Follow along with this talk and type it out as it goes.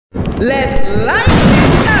Let's light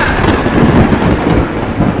it up!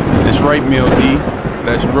 That's right, Mel D.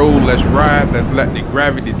 Let's roll, let's ride, let's let the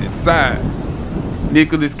gravity decide.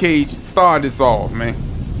 Nicolas Cage, start this off, man.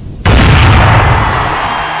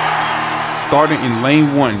 Starting in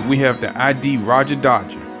lane 1, we have the ID Roger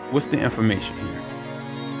Dodger. What's the information here?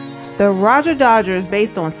 The Roger Dodger is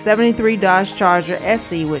based on 73 Dodge Charger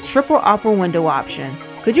SE with triple upper window option.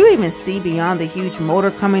 Could you even see beyond the huge motor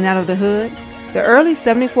coming out of the hood? The early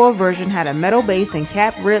 74 version had a metal base and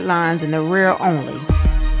cap red lines in the rear only.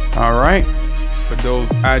 Alright, for those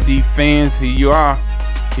ID fans, here you are.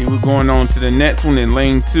 Here we're going on to the next one in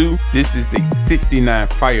lane 2. This is a 69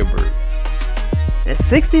 Firebird. The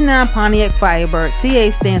 69 Pontiac Firebird,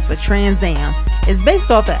 TA stands for Trans Am, is based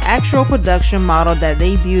off the actual production model that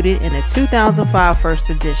debuted in the 2005 first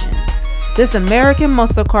editions. This American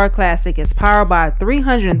muscle car classic is powered by a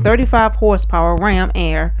 335 horsepower Ram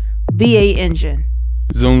Air V8 engine.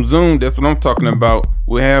 Zoom zoom, that's what I'm talking about.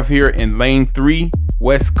 We have here in lane 3,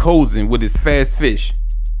 Wes Cozen with his Fast Fish.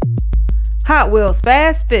 Hot Wheels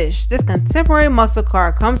Fast Fish. This contemporary muscle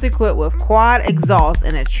car comes equipped with quad exhaust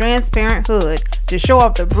and a transparent hood to show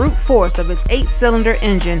off the brute force of its 8-cylinder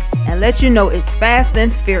engine and let you know it's fast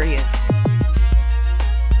and furious.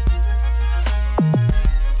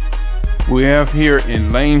 We have here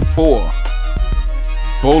in lane 4,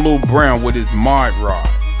 Bolo Brown with his Mod Rod.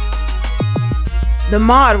 The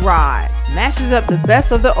Mod Rod mashes up the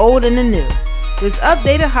best of the old and the new. This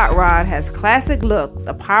updated hot rod has classic looks,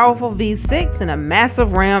 a powerful V6, and a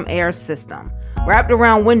massive Ram Air system. Wrapped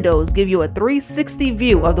around windows give you a 360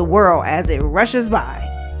 view of the world as it rushes by.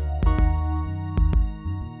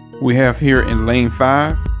 We have here in lane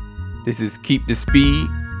 5, this is Keep the Speed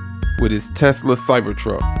with his Tesla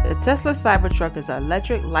Cybertruck. The Tesla Cybertruck is an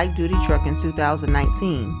electric light-duty truck in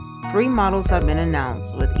 2019. 3 models have been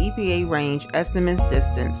announced with EPA range estimates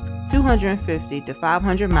distance 250 to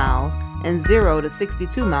 500 miles and 0 to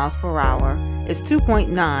 62 miles per hour is 2.9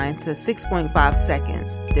 to 6.5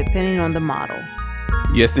 seconds depending on the model.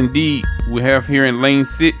 Yes indeed, we have here in lane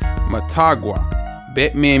 6, Matagua,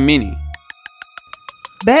 Batman Mini.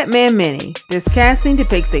 Batman Mini. This casting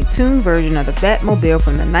depicts a tuned version of the Batmobile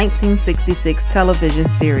from the 1966 television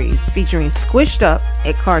series featuring squished up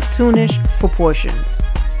at cartoonish proportions.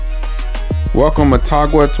 Welcome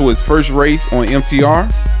Matagua to his first race on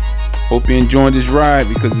MTR. Hope you're enjoying this ride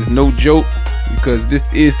because it's no joke, because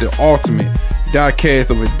this is the ultimate diecast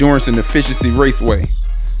of endurance and efficiency raceway.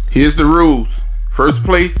 Here's the rules. First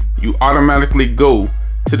place, you automatically go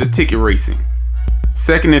to the ticket racing.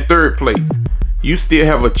 Second and third place, you still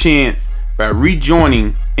have a chance by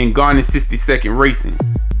rejoining and Garden 60 Second Racing.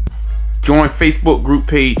 Join Facebook group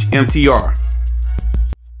page MTR.